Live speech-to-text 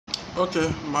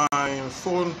Okay, my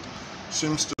phone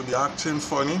seems to be acting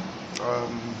funny.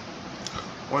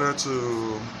 Wanted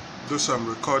to do some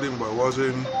recording but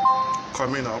wasn't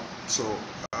coming up, so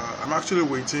I'm actually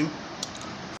waiting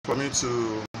for me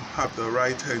to have the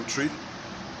right entry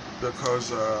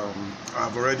because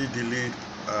I've already delayed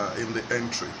in the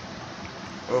entry.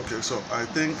 Okay, so I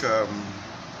think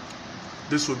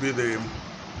this will be the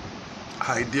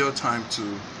ideal time to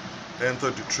enter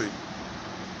the trade.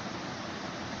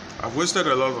 I've wasted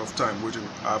a lot of time waiting.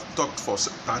 I've talked for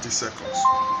 30 seconds.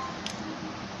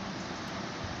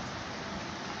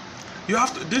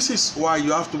 This is why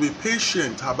you have to be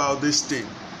patient about this thing.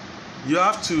 You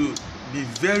have to be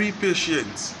very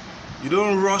patient. You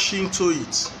don't rush into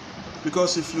it,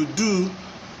 because if you do,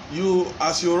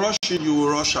 as you rush in, you will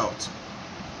rush out.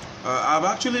 I've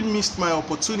actually missed my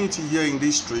opportunity here in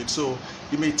this trade, so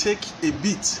it may take a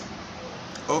bit.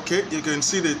 Okay, you can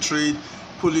see the trade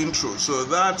pulling through, so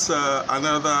that's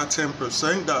another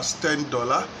 10%. That's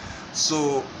 $10.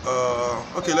 So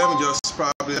okay, let me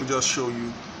just show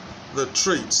you the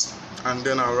trades, and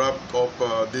then I'll wrap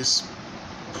up this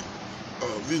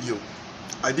video.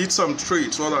 I did some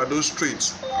trades. What are those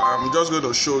trades? I'm just going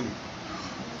to show you.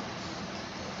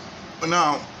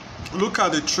 Now look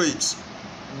at the trades.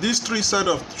 These three set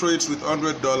of trades with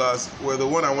 $100 were the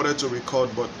one I wanted to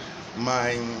record, but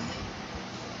my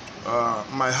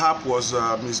app was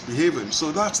misbehaving.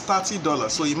 So that's $30.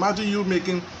 So imagine you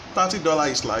making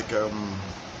 $30 is like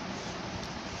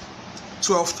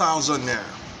 12,000 naira.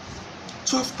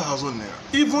 12,000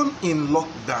 naira. Even in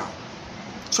lockdown,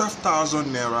 12,000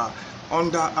 naira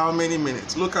under how many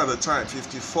minutes? Look at the time,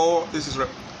 54. This is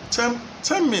 10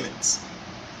 minutes.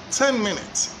 10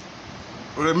 minutes.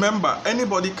 Remember,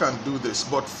 anybody can do this,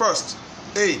 but first,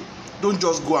 don't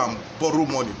just go and borrow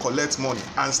money, collect money,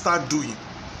 and start doing.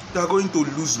 You are going to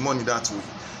lose money that way.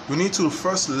 You need to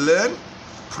first learn,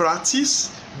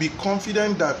 practice, be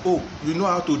confident that, you know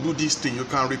how to do this thing. You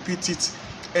can repeat it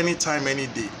anytime, any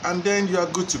day, and then you are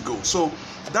good to go. So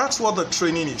that's what the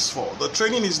training is for. The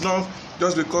training is not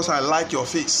just because I like your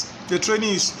face. The training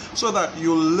is so that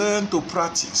you learn to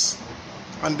practice,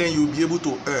 and then you'll be able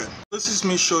to earn. This is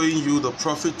me showing you the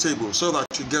profit table so that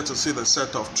you get to see the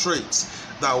set of trades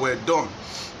that were done.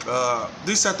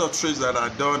 This set of trades that are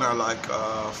done are like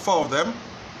 4 of them.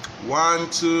 1,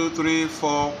 2, 3,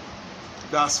 4.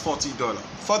 That's $40.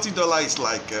 $40 is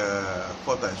like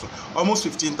 4 times 4, almost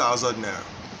 15,000 naira.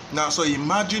 Now, so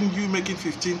imagine you making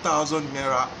 15,000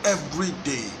 naira every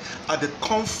day at the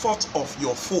comfort of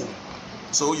your phone.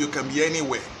 So you can be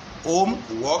anywhere, home,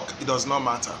 work, it does not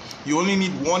matter. You only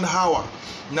need 1 hour.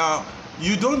 Now,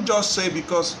 you don't just say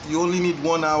because you only need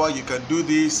 1 hour, you can do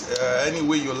this any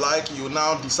way you like. You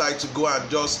now decide to go and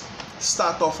just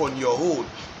start off on your own.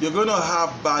 You're going to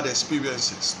have bad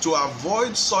experiences. To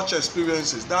avoid such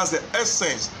experiences, that's the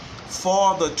essence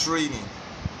for the training.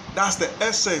 That's the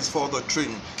essence for the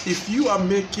training. If you are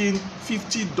making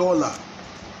 $50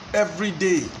 every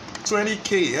day,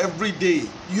 20k every day,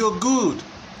 you're good.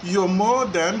 You're more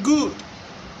than good.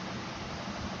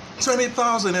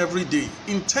 20,000 every day.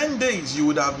 In 10 days, you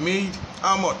would have made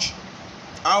how much?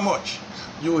 How much?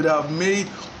 You would have made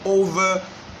over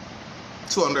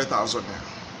 200,000 naira.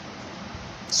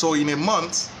 So in a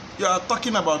month, you are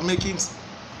talking about making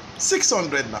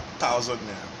 600,000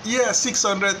 naira. Yeah,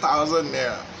 600,000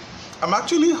 naira. I'm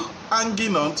actually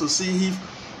hanging on to see if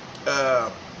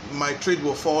my trade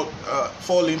will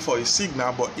fall in for a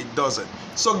signal, but it doesn't.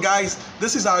 So guys,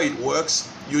 this is how it works.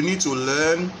 You need to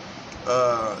learn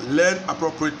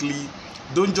appropriately.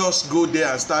 Don't just go there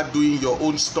and start doing your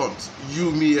own stunts.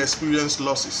 You may experience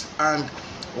losses. And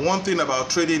one thing about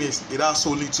trading is it has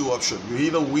only 2 options. You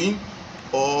either win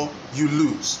or you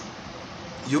lose.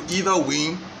 You either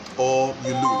win or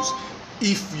you lose.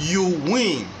 If you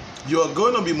win, you are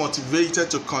going to be motivated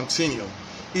to continue.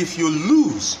 If you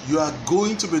lose, you are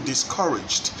going to be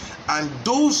discouraged. And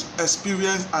those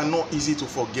experiences are not easy to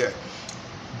forget.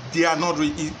 They are not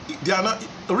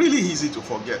really easy to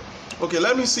forget. Okay,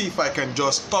 let me see if I can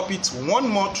just top it 1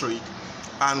 more trade,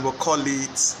 and we'll call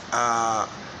it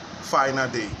final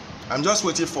day. I'm just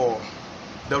waiting for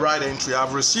the right entry.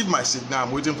 I've received my signal.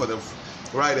 I'm waiting for the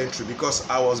right entry because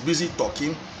I was busy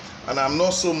talking and I'm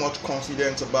not so much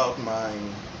confident about my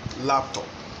laptop.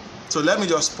 So let me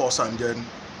just pause and then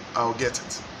I'll get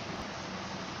it.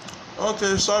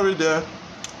 Okay, sorry there.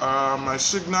 My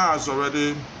signal has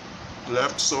already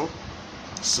left, so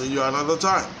see you another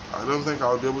time. I don't think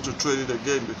I'll be able to trade it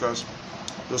again because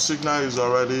the signal is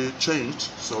already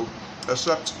changed. So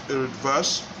except a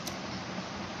reverse,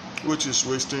 which is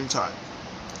wasting time.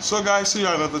 So guys, see you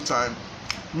another time.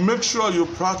 Make sure you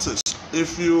practice.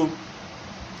 If you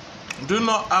do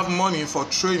not have money for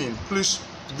training, please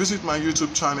visit my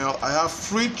YouTube channel. I have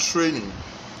free training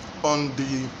on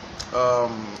the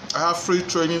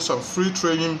some free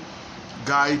training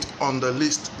guide on the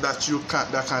list that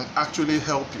can actually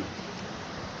help you.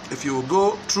 If you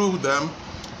go through them,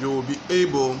 you will be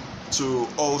able to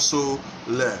also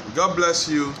learn. God bless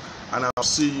you, and I'll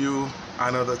see you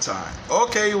another time.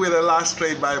 Okay, with the last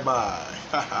trade, bye.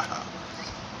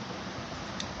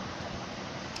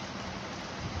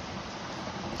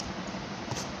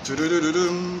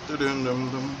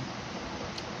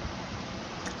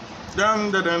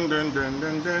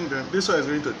 This one is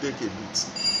going to take a bit.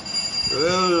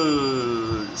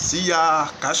 See ya,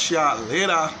 catch ya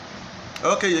later.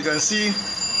 Okay, you can see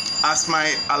as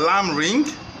my alarm ring,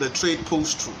 the trade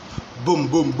pulls through. Boom,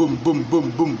 boom, boom, boom,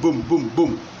 boom, boom, boom, boom,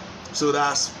 boom. So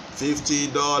that's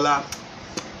 $50,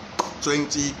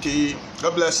 20k.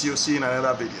 God bless you. See you in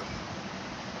another video.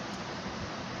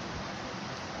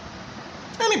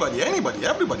 Anybody, everybody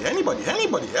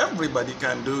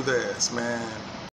can do this, man.